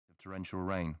torrential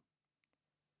rain.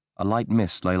 A light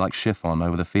mist lay like chiffon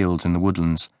over the fields and the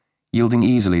woodlands, yielding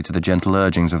easily to the gentle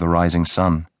urgings of the rising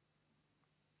sun.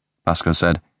 Pascoe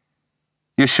said,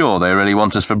 "You're sure they really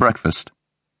want us for breakfast?"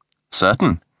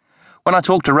 "Certain. When I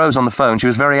talked to Rose on the phone, she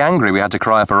was very angry we had to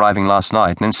cry up arriving last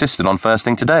night and insisted on first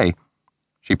thing today.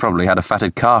 She probably had a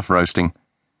fatted calf roasting."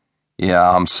 "Yeah,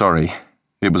 I'm sorry.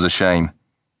 It was a shame."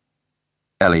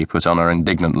 Ellie put on her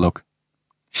indignant look.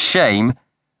 "Shame?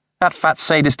 That fat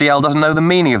sadist DL doesn't know the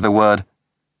meaning of the word."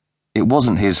 "It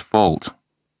wasn't his fault.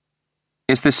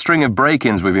 It's this string of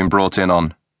break-ins we've been brought in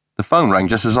on. The phone rang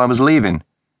just as I was leaving."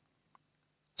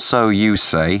 "So you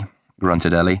say,"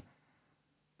 grunted Ellie.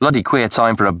 "Bloody queer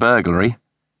time for a burglary.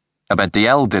 I bet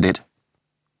DL did it."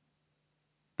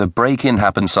 "The break-in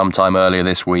happened sometime earlier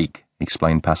this week,"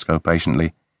 explained Pascoe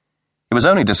patiently. "It was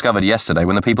only discovered yesterday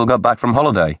when the people got back from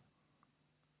holiday."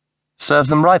 "Serves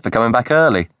them right for coming back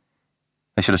early.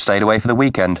 They should have stayed away for the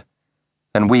weekend.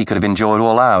 Then we could have enjoyed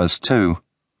all ours, too."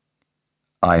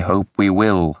 "I hope we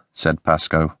will," said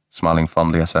Pascoe, smiling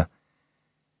fondly at her.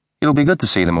 "It'll be good to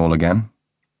see them all again."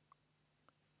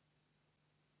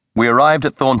 We arrived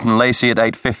at Thornton Lacey at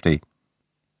 8:50.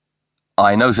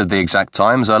 I noted the exact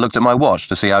time as I looked at my watch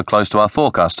to see how close to our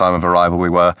forecast time of arrival we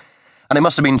were, and it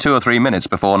must have been 2 or 3 minutes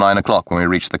before 9 o'clock when we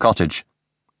reached the cottage.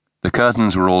 The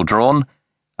curtains were all drawn,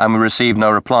 and we received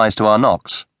no replies to our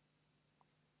knocks.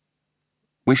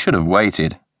 "We should have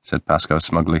waited," said Pascoe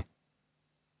smugly.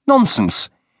 "Nonsense!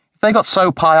 If they got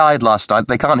so pie-eyed last night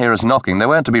they can't hear us knocking, they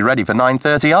weren't to be ready for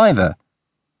 9:30 either."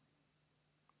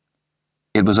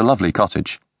 It was a lovely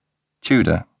cottage,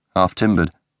 Tudor,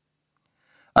 half-timbered.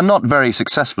 A not very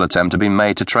successful attempt had been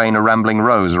made to train a rambling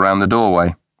rose around the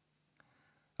doorway.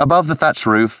 Above the thatched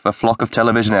roof, a flock of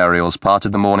television aerials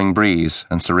parted the morning breeze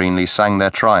and serenely sang their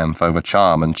triumph over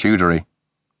charm and Tudory.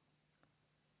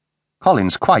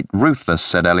 "Colin's quite ruthless,"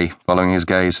 said Ellie, following his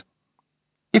gaze.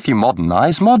 "If you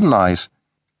modernise, modernise.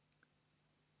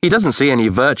 He doesn't see any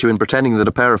virtue in pretending that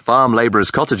a pair of farm labourers'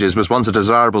 cottages was once a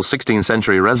desirable 16th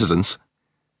century residence."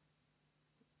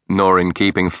 "Nor in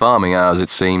keeping farming hours, it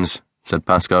seems," said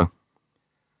Pascoe.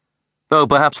 "Though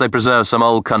perhaps they preserve some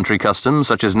old country customs,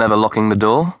 such as never locking the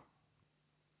door."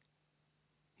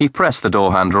 He pressed the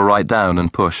door handle right down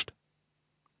and pushed.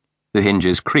 The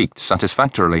hinges creaked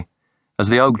satisfactorily as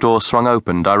the oak door swung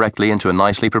open directly into a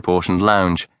nicely proportioned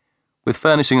lounge, with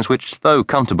furnishings which, though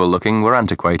comfortable-looking, were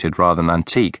antiquated rather than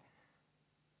antique.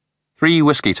 3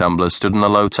 whiskey tumblers stood on a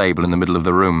low table in the middle of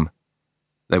the room.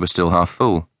 They were still half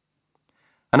full.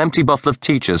 An empty bottle of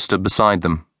Teacher's stood beside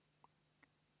them.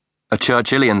 A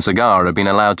Churchillian cigar had been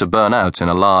allowed to burn out in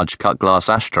a large cut-glass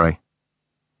ashtray.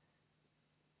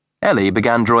 Ellie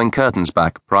began drawing curtains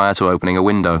back prior to opening a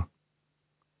window.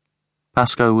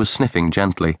 Pascoe was sniffing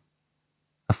gently,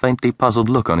 a faintly puzzled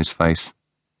look on his face.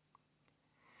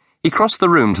 He crossed the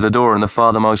room to the door in the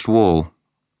farthermost wall.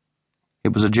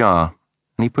 It was ajar,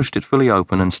 and he pushed it fully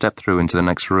open and stepped through into the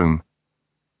next room.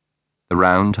 The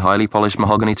round, highly polished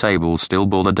mahogany table still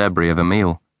bore the debris of a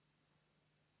meal.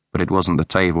 But it wasn't the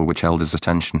table which held his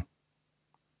attention.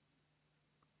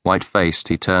 White-faced,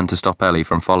 he turned to stop Ellie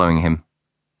from following him.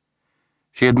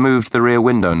 She had moved to the rear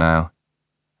window now,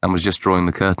 and was just drawing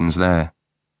the curtains there.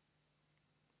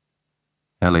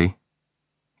 "Ellie,"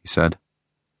 he said.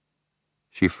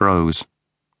 She froze,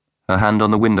 her hand on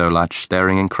the window latch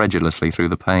staring incredulously through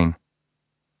the pane.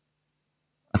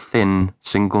 A thin,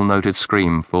 single-noted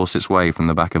scream forced its way from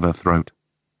the back of her throat.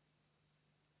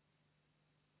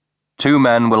 2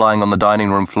 men were lying on the dining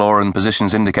room floor in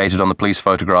positions indicated on the police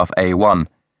photograph A1.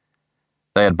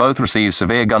 They had both received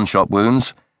severe gunshot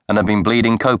wounds and had been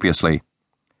bleeding copiously.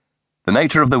 The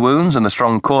nature of the wounds and the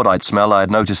strong cordite smell I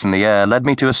had noticed in the air led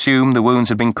me to assume the wounds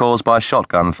had been caused by a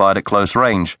shotgun fired at close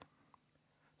range.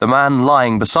 The man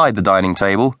lying beside the dining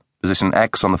table, position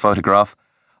X on the photograph,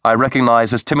 I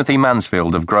recognised as Timothy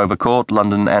Mansfield of Grover Court,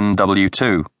 London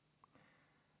NW2.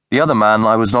 The other man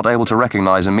I was not able to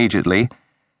recognise immediately,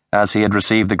 as he had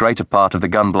received the greater part of the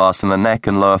gun blast in the neck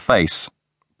and lower face,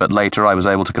 but later I was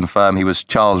able to confirm he was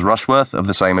Charles Rushworth of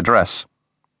the same address.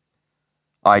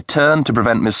 I turned to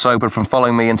prevent Miss Soper from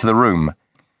following me into the room,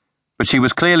 but she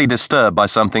was clearly disturbed by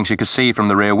something she could see from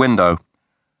the rear window.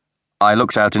 I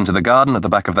looked out into the garden at the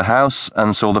back of the house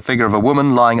and saw the figure of a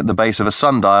woman lying at the base of a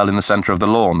sundial in the centre of the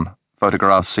lawn,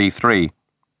 photograph C3.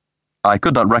 I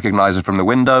could not recognise her from the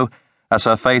window, as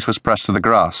her face was pressed to the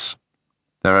grass.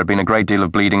 There had been a great deal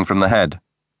of bleeding from the head.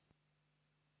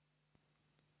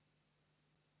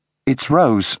 "It's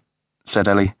Rose," said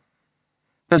Ellie.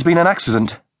 "There's been an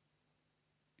accident."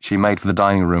 She made for the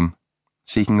dining room,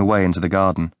 seeking a way into the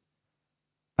garden.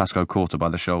 Pascoe caught her by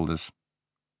the shoulders.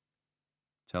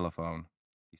 "Telephone."